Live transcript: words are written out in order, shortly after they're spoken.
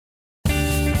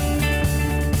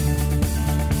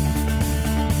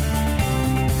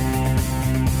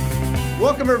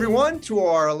Welcome, everyone, to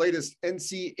our latest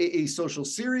NCAA Social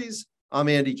Series. I'm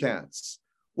Andy Katz.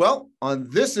 Well,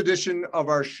 on this edition of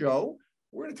our show,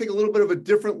 we're going to take a little bit of a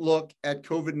different look at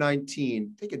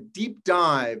COVID-19, take a deep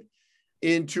dive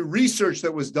into research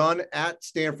that was done at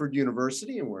Stanford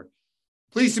University. And we're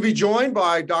pleased to be joined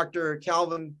by Dr.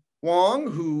 Calvin Wong,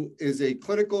 who is a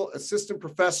clinical assistant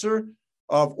professor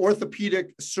of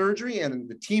orthopedic surgery and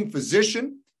the team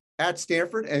physician at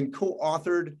Stanford and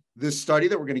co-authored this study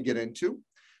that we're going to get into.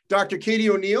 Dr. Katie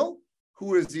O'Neill,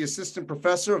 who is the assistant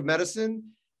professor of medicine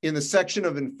in the section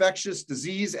of infectious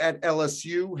disease at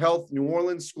LSU Health New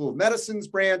Orleans School of Medicine's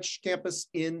branch campus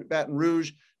in Baton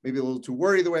Rouge. Maybe a little too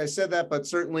wordy the way I said that, but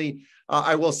certainly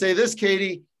I will say this,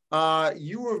 Katie,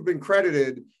 you have been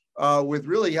credited with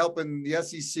really helping the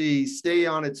SEC stay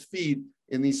on its feet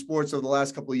in these sports over the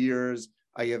last couple of years.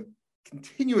 I have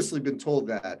continuously been told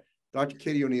that. Dr.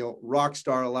 Katie O'Neill, rock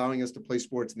star, allowing us to play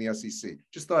sports in the SEC.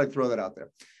 Just thought I'd throw that out there.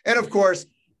 And of course,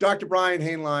 Dr. Brian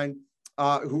Hainline,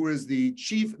 who is the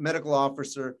chief medical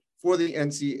officer for the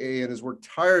NCAA and has worked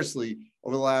tirelessly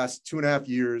over the last 2.5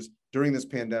 years during this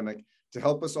pandemic to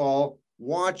help us all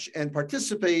watch and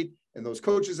participate, and those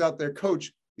coaches out there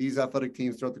coach these athletic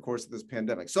teams throughout the course of this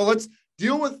pandemic. So let's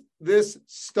deal with this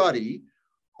study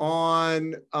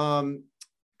on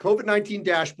COVID-19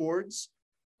 dashboards,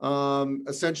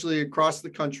 essentially across the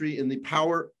country in the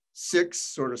Power 6,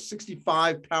 sort of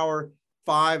 65 Power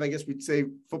 5, I guess we'd say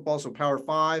football, so Power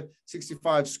 5,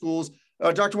 65 schools.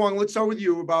 Dr. Wong, let's start with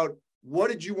you about what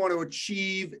did you want to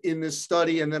achieve in this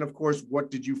study? And then, of course,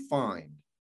 what did you find?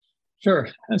 Sure.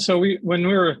 And so when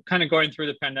we were kind of going through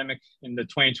the pandemic in the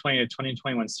 2020 to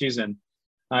 2021 season,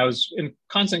 I was in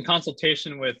constant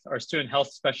consultation with our student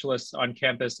health specialists on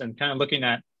campus and kind of looking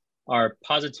at our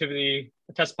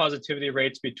test positivity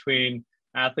rates between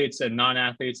athletes and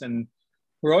non-athletes. And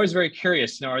we're always very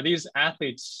curious, are these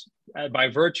athletes, by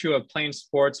virtue of playing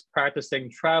sports, practicing,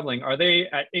 traveling, are they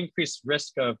at increased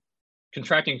risk of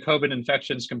contracting COVID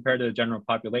infections compared to the general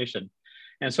population?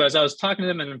 And so as I was talking to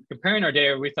them and comparing our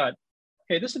data, we thought,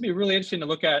 hey, this would be really interesting to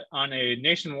look at on a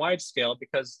nationwide scale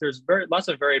because there's lots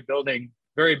of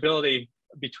variability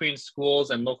between schools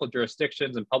and local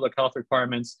jurisdictions and public health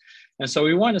requirements. And so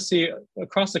we want to see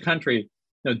across the country,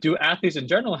 do athletes in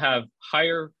general have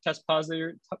higher test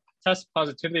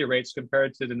positivity rates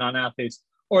compared to the non-athletes,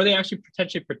 or are they actually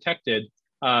potentially protected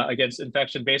against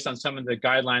infection based on some of the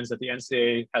guidelines that the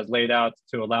NCAA has laid out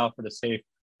to allow for the safe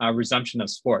resumption of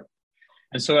sport?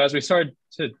 And so as we started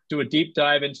to do a deep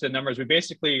dive into the numbers, we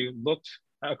basically looked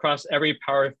across every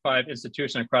Power 5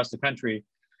 institution across the country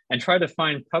and tried to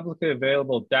find publicly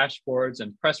available dashboards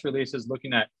and press releases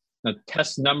looking at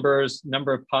test numbers,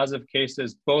 number of positive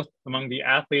cases, both among the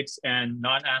athletes and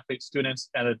non-athlete students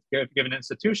at a given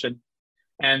institution.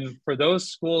 And for those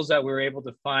schools that we were able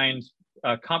to find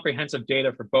comprehensive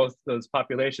data for both those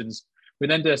populations, we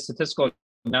then did a statistical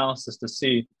analysis to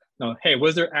see, hey,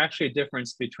 was there actually a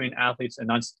difference between athletes and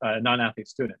non-athlete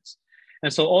students?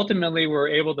 And so ultimately, we were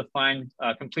able to find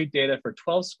complete data for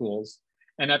 12 schools.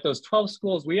 And at those 12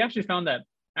 schools, we actually found that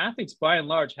athletes, by and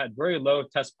large, had very low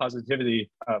test positivity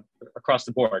across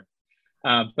the board.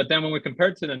 But then when we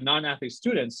compared to the non-athlete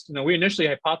students, we initially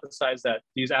hypothesized that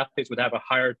these athletes would have a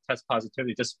higher test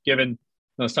positivity, just given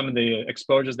some of the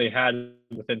exposures they had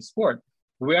within sport.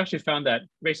 We actually found that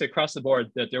basically across the board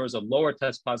that there was a lower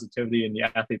test positivity in the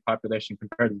athlete population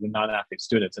compared to the non-athlete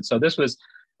students. And so this was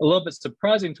a little bit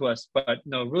surprising to us, but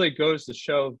really goes to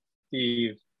show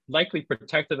the likely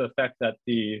protective effect that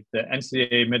the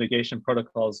NCAA mitigation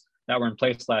protocols that were in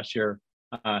place last year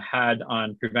had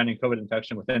on preventing COVID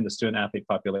infection within the student athlete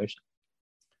population.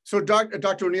 So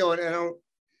Dr. O'Neill, and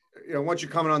I want you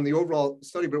to comment on the overall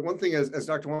study, but one thing as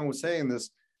Dr. Wong was saying this,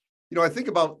 I think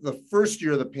about the first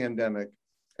year of the pandemic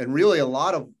and really a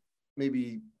lot of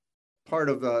maybe part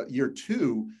of the year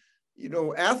 2,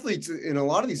 athletes in a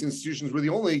lot of these institutions were the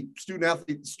only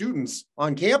students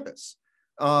on campus.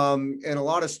 And a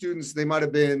lot of students, they might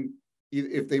have been,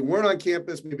 if they weren't on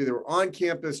campus, maybe they were on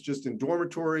campus just in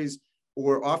dormitories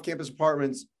or off-campus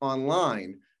apartments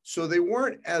online. So they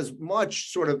weren't as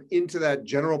much sort of into that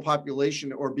general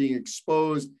population or being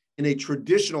exposed in a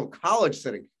traditional college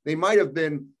setting. They might have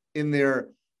been in their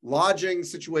lodging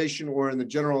situation or in the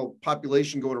general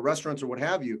population going to restaurants or what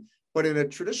have you. But in a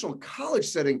traditional college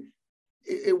setting,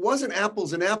 it wasn't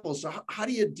apples and apples. So how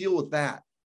do you deal with that?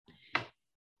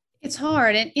 It's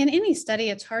hard. And in any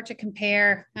study, it's hard to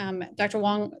compare. Dr.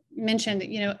 Wong mentioned,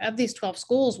 of these 12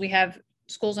 schools, we have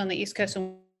schools on the East Coast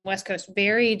and West Coast,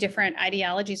 very different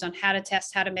ideologies on how to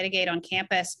test, how to mitigate on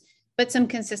campus, but some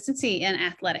consistency in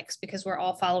athletics because we're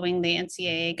all following the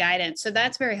NCAA guidance. So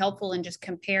that's very helpful in just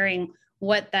comparing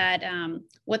what that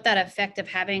effect of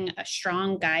having a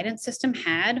strong guidance system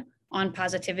had on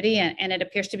positivity, and it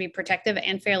appears to be protective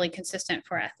and fairly consistent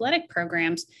for athletic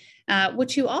programs.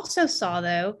 What you also saw,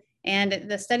 though, and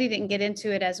the study didn't get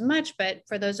into it as much, but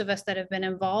for those of us that have been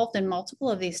involved in multiple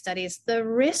of these studies, the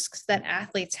risks that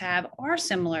athletes have are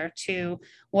similar to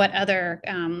what other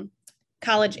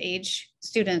college age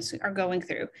students are going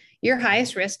through. Your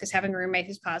highest risk is having a roommate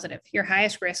who's positive. Your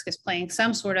highest risk is playing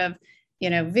some sort of,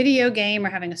 video game or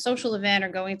having a social event or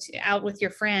going out with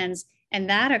your friends. And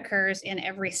that occurs in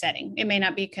every setting. It may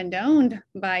not be condoned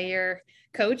by your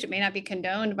coach. It may not be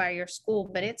condoned by your school,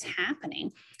 but it's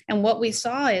happening. And what we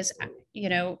saw is,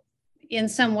 in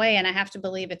some way, and I have to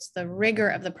believe it's the rigor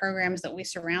of the programs that we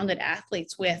surrounded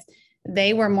athletes with,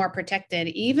 they were more protected,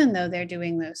 even though they're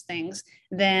doing those things,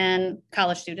 than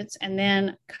college students. And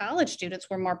then college students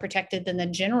were more protected than the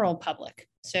general public.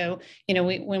 So,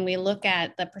 when we look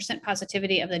at the percent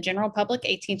positivity of the general public,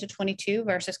 18 to 22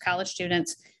 versus college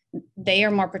students, they are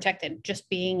more protected just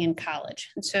being in college.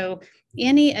 And so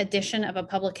any addition of a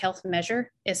public health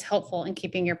measure is helpful in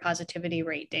keeping your positivity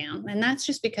rate down. And that's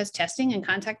just because testing and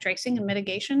contact tracing and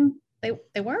mitigation,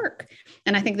 they work.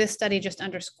 And I think this study just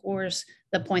underscores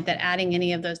the point that adding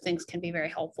any of those things can be very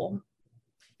helpful.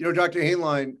 Dr.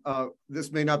 Hainline,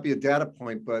 this may not be a data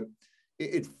point, but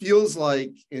it feels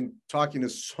like, in talking to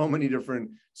so many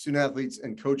different student athletes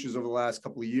and coaches over the last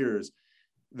couple of years,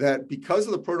 that because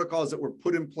of the protocols that were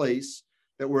put in place,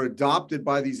 that were adopted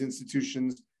by these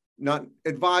institutions, not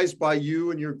advised by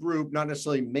you and your group, not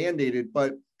necessarily mandated,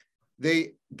 but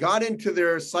they got into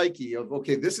their psyche of,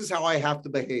 okay, this is how I have to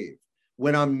behave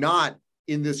when I'm not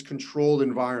in this controlled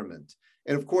environment.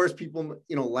 And of course, people,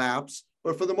 lapse,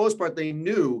 but for the most part, they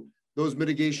knew those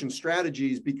mitigation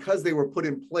strategies because they were put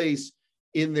in place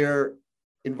in their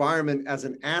environment as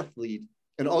an athlete.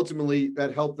 And ultimately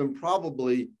that helped them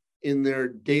probably in their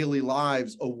daily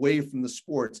lives away from the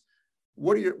sports.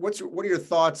 What are your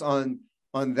thoughts on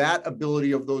that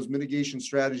ability of those mitigation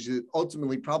strategies that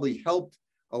ultimately probably helped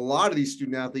a lot of these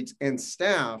student athletes and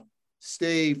staff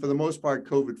stay, for the most part,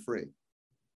 COVID-free?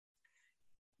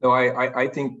 No, I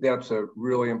think that's a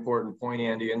really important point,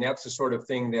 Andy. And that's the sort of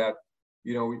thing that,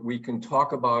 we can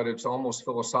talk about. It's almost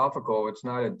philosophical. It's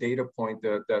not a data point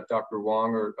that Dr.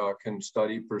 Wong can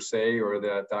study per se, or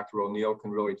that Dr. O'Neill can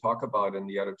really talk about in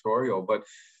the editorial. But,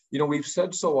 we've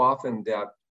said so often that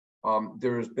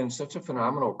there has been such a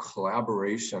phenomenal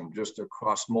collaboration just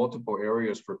across multiple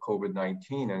areas for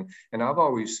COVID-19. And I've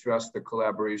always stressed the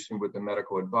collaboration with the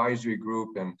medical advisory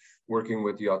group and working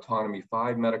with the Autonomy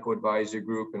 5 medical advisory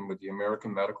group and with the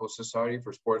American Medical Society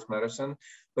for Sports Medicine.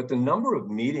 But the number of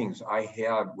meetings I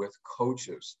had with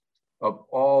coaches of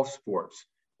all sports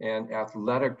and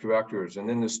athletic directors, and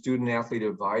then the student athlete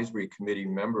advisory committee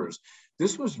members,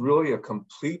 this was really a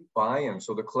complete buy-in.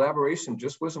 So the collaboration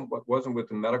just wasn't with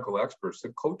the medical experts. The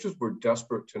coaches were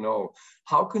desperate to know,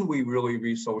 how can we really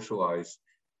re-socialize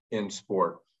in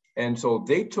sport? And so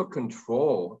they took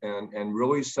control and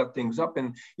really set things up.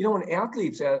 And, and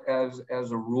athletes,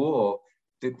 as a rule,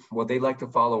 they like to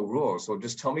follow rules. So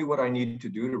just tell me what I need to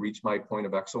do to reach my point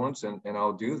of excellence, and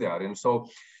I'll do that. And so,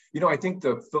 I think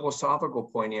the philosophical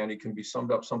point, Andy, can be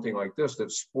summed up something like this,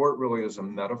 that sport really is a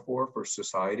metaphor for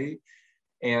society.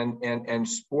 And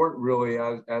sport really,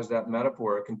 as that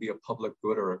metaphor, it can be a public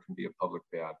good or it can be a public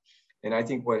bad. And I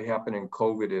think what happened in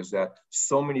COVID is that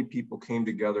so many people came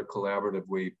together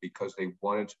collaboratively because they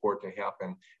wanted sport to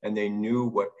happen, and they knew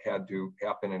what had to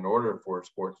happen in order for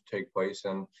sport to take place,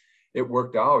 and it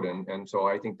worked out. And so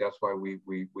I think that's why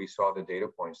we saw the data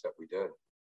points that we did.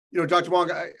 Dr.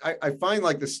 Wong, I find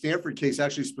like the Stanford case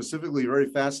actually specifically very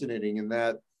fascinating in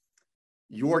that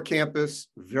your campus,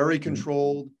 very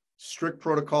controlled, strict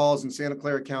protocols in Santa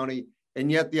Clara County,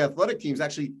 and yet the athletic teams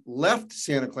actually left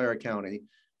Santa Clara County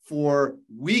for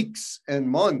weeks and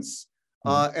months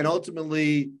and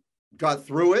ultimately got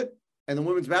through it. And the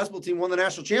women's basketball team won the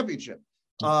national championship.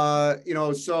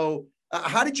 So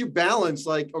how did you balance,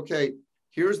 like, okay,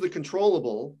 here's the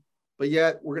controllable, but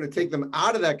yet we're going to take them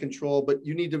out of that control, but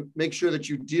you need to make sure that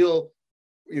you deal,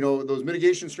 those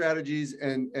mitigation strategies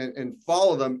and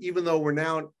follow them, even though we're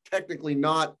now technically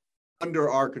not under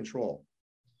our control.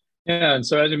 Yeah, and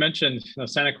so as you mentioned,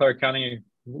 Santa Clara County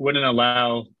wouldn't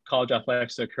allow college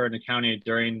athletics to occur in the county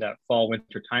during that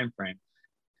fall-winter timeframe.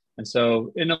 And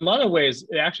so in a lot of ways,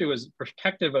 it actually was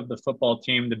protective of the football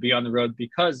team to be on the road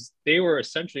because they were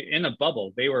essentially in a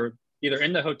bubble. They were either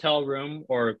in the hotel room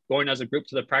or going as a group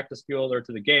to the practice field or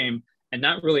to the game, and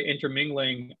not really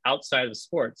intermingling outside of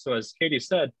sport. So as Katie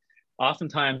said,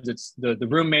 oftentimes it's the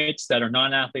roommates that are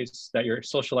non-athletes that you're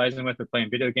socializing with or playing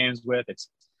video games with. It's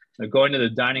going to the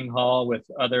dining hall with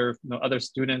other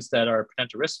students that are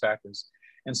potential risk factors.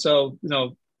 And so,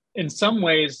 in some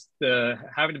ways, the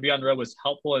having to be on the road was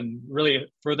helpful in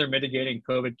really further mitigating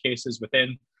COVID cases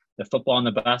within the football and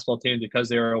the basketball team because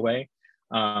they were away.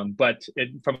 But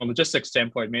from a logistics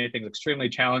standpoint, made things extremely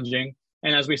challenging.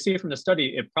 And as we see from the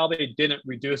study, it probably didn't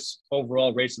reduce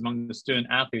overall rates among the student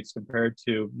athletes compared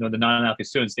to the non-athlete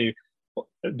students.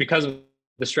 Because of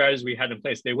the strategies we had in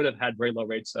place, they would have had very low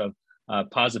rates of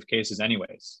positive cases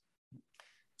anyways.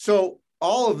 So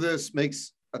all of this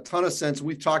makes a ton of sense.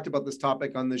 We've talked about this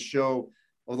topic on this show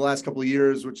over the last couple of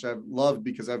years, which I've loved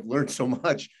because I've learned so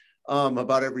much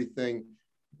about everything.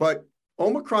 But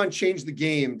Omicron changed the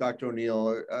game, Dr.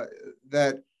 O'Neill,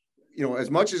 that,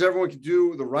 as much as everyone could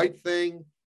do the right thing,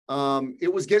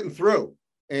 it was getting through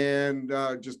and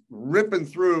just ripping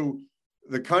through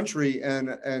the country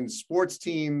and sports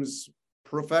teams,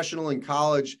 professional and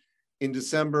college, in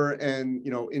December and,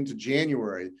 into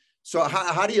January. So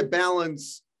how do you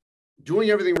balance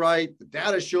doing everything right? The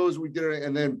data shows we did it,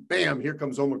 and then bam, here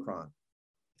comes Omicron.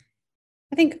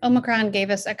 I think Omicron gave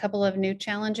us a couple of new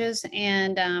challenges,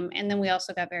 and then we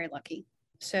also got very lucky.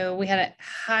 So we had a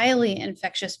highly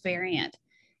infectious variant,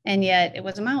 and yet it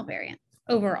was a mild variant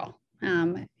overall.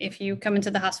 If you come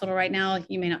into the hospital right now,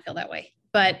 you may not feel that way,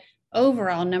 but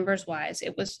overall, numbers wise,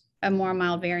 it was a more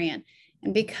mild variant.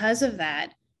 And because of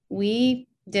that, we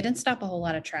didn't stop a whole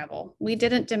lot of travel. We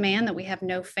didn't demand that we have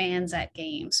no fans at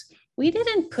games. We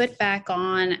didn't put back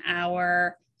on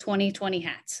our 2020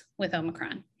 hats with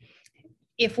Omicron.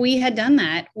 If we had done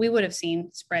that, we would have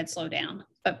seen spread slow down.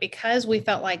 But because we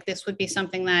felt like this would be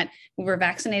something that we were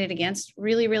vaccinated against,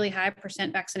 really, really high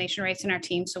percent vaccination rates in our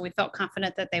team, so we felt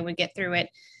confident that they would get through it.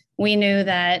 We knew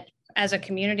that as a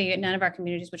community, none of our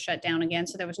communities would shut down again,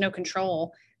 so there was no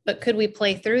control. But could we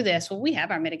play through this? Well, we have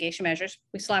our mitigation measures.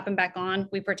 We slap them back on,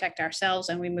 we protect ourselves,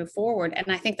 and we move forward.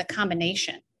 And I think the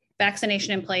combination,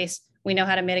 vaccination in place, we know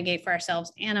how to mitigate for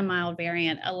ourselves, and a mild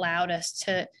variant allowed us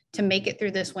to make it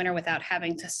through this winter without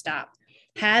having to stop.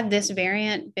 Had this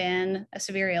variant been a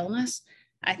severe illness,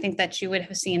 I think that you would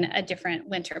have seen a different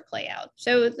winter play out.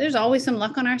 So there's always some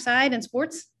luck on our side in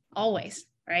sports, always,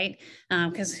 right?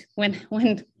 Because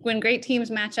when great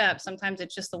teams match up, sometimes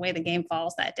it's just the way the game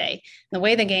falls that day. The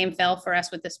way the game fell for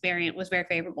us with this variant was very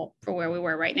favorable for where we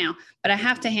were right now. But I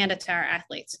have to hand it to our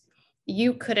athletes.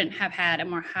 You couldn't have had a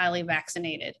more highly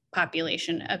vaccinated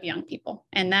population of young people.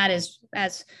 And that is,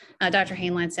 as Dr.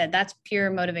 Hainline said, that's pure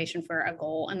motivation for a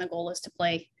goal. And the goal is to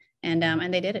play. And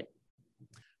they did it.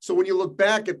 So when you look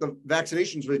back at the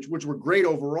vaccinations rates, which were great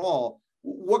overall,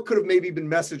 what could have maybe been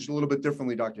messaged a little bit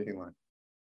differently, Dr. Hainline?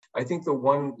 I think the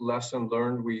one lesson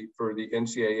learned for the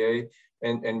NCAA,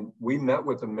 and we met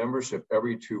with the membership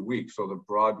every 2 weeks, so the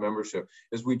broad membership,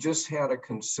 is we just had a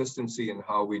consistency in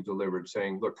how we delivered,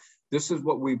 saying, look, this is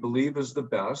what we believe is the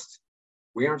best.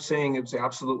 We aren't saying it's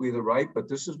absolutely the right, but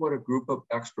this is what a group of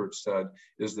experts said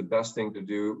is the best thing to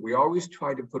do. We always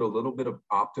try to put a little bit of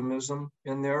optimism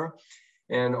in there,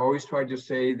 and always tried to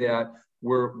say that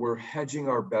we're hedging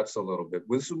our bets a little bit.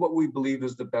 This is what we believe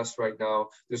is the best right now.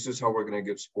 This is how we're going to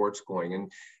get sports going.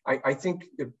 And I think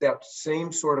if that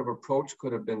same sort of approach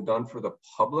could have been done for the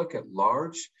public at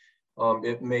large,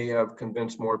 it may have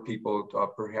convinced more people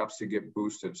perhaps to get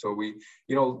boosted. So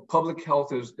public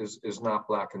health is not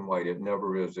black and white. It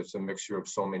never is. It's a mixture of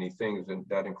so many things, and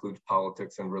that includes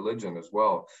politics and religion as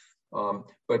well.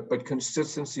 But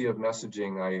consistency of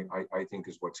messaging, I think,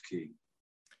 is what's key.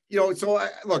 So I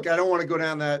don't want to go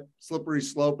down that slippery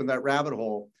slope and that rabbit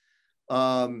hole.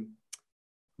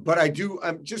 But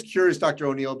I'm just curious, Dr.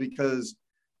 O'Neill, because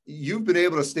you've been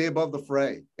able to stay above the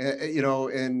fray,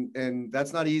 and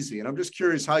that's not easy. And I'm just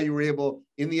curious how you were able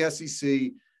in the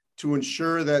SEC to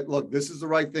ensure that, look, this is the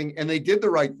right thing. And they did the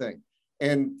right thing.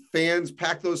 And fans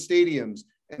packed those stadiums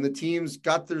and the teams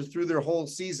got through their whole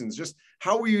seasons. Just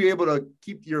how were you able to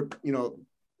keep your,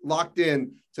 locked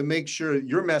in to make sure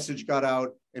your message got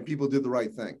out and people did the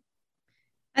right thing?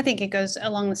 I think it goes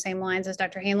along the same lines as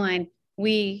Dr. Hainline.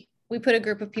 We put a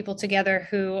group of people together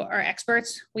who are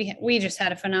experts. We just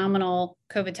had a phenomenal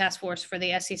COVID task force for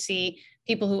the SEC,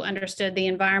 people who understood the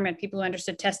environment, people who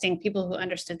understood testing, people who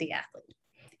understood the athlete.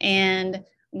 And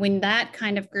when that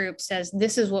kind of group says,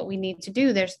 this is what we need to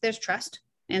do, there's trust.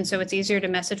 And so it's easier to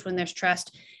message when there's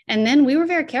trust. And then we were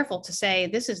very careful to say,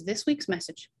 this is this week's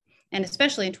message. And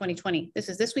especially in 2020, this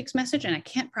is this week's message. And I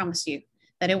can't promise you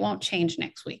that it won't change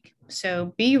next week.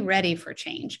 So be ready for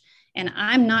change. And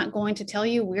I'm not going to tell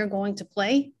you we're going to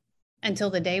play until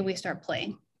the day we start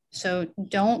playing. So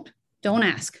don't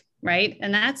ask, right?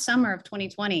 And that summer of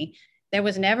 2020, there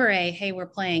was never a, hey, we're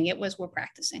playing. It was, we're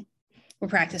practicing. we're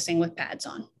practicing with pads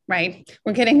on, right?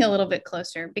 We're getting a little bit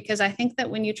closer, because I think that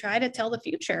when you try to tell the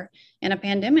future in a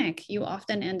pandemic, you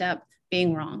often end up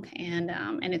being wrong. And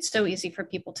it's so easy for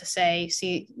people to say,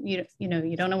 see, you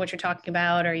don't know what you're talking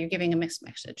about, or you're giving a mixed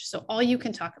message. So all you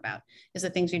can talk about is the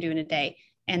things you do in a day.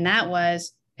 And that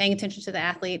was paying attention to the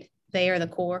athlete. They are the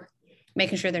core,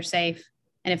 making sure they're safe.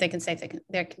 And if they can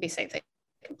be safe, they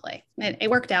can play. It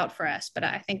worked out for us, but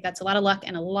I think that's a lot of luck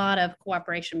and a lot of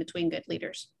cooperation between good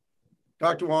leaders.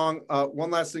 Dr. Wong,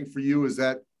 one last thing for you is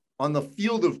that on the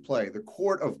field of play, the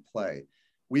court of play,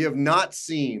 we have not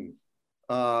seen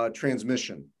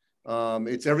transmission.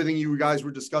 It's everything you guys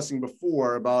were discussing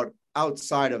before about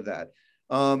outside of that.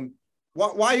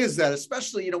 Why is that?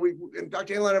 Especially, and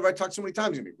Dr. Hainline and I talked so many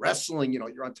times, wrestling,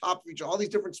 you're on top of each other, all these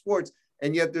different sports,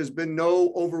 and yet there's been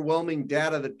no overwhelming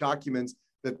data that documents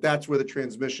that that's where the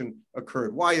transmission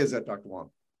occurred. Why is that, Dr. Wong?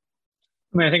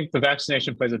 I think the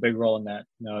vaccination plays a big role in that.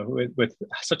 With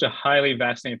such a highly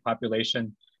vaccinated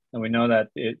population, and we know that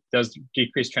it does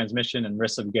decrease transmission and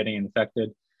risk of getting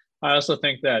infected. I also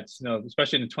think that,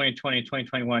 especially in the 2020,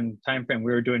 2021 timeframe,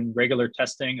 we were doing regular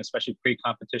testing, especially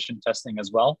pre-competition testing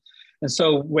as well. And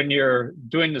so when you're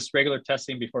doing this regular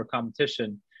testing before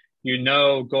competition,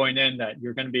 going in that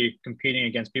you're going to be competing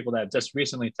against people that have just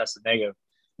recently tested negative.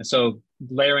 And so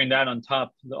layering that on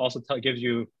top also gives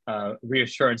you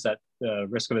reassurance that the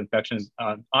risk of infections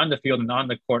on the field and on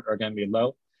the court are going to be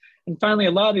low. And finally,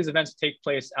 a lot of these events take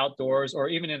place outdoors or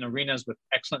even in arenas with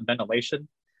excellent ventilation.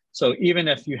 So even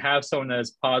if you have someone that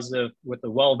is positive with the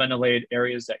well-ventilated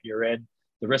areas that you're in,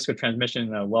 the risk of transmission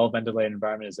in a well-ventilated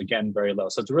environment is, again, very low.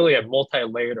 So it's really a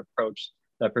multi-layered approach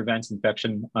that prevents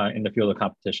infection in the field of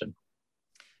competition.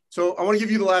 So I want to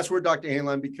give you the last word, Dr.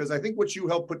 Hainline, because I think what you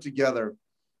helped put together,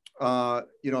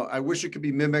 I wish it could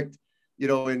be mimicked,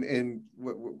 in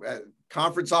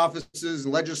conference offices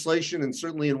and legislation, and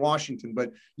certainly in Washington.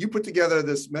 But you put together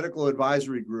this medical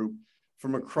advisory group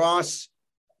from across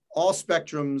all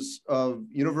spectrums of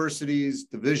universities,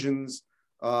 divisions,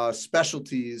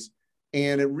 specialties,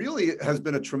 and it really has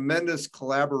been a tremendous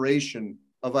collaboration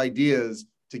of ideas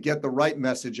to get the right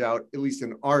message out, at least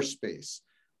in our space.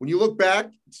 When you look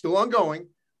back, it's still ongoing,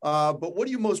 but what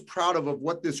are you most proud of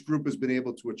what this group has been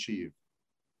able to achieve?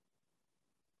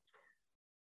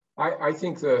 I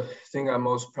think the thing I'm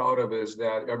most proud of is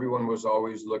that everyone was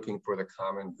always looking for the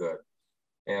common good.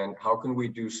 And how can we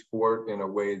do sport in a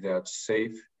way that's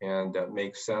safe and that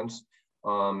makes sense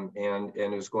and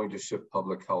is going to shift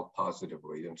public health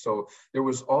positively? And so there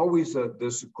was always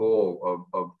this goal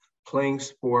of playing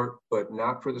sport, but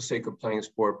not for the sake of playing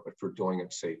sport, but for doing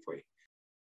it safely.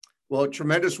 Well,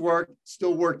 tremendous work,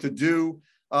 still work to do.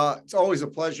 It's always a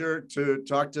pleasure to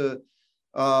talk to,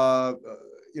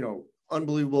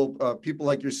 unbelievable people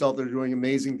like yourself that are doing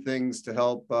amazing things to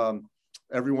help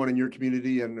everyone in your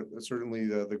community and certainly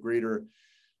the greater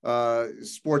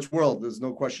sports world. There's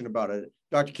no question about it.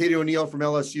 Dr. Katie O'Neill from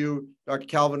LSU, Dr.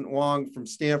 Calvin Wong from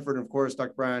Stanford, and of course,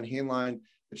 Dr. Brian Hainline,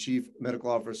 the Chief Medical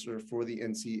Officer for the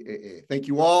NCAA. Thank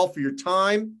you all for your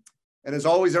time. And as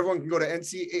always, everyone can go to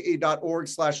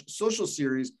ncaa.org/social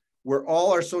series, where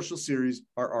all our social series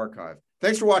are archived.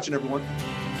 Thanks for watching, everyone.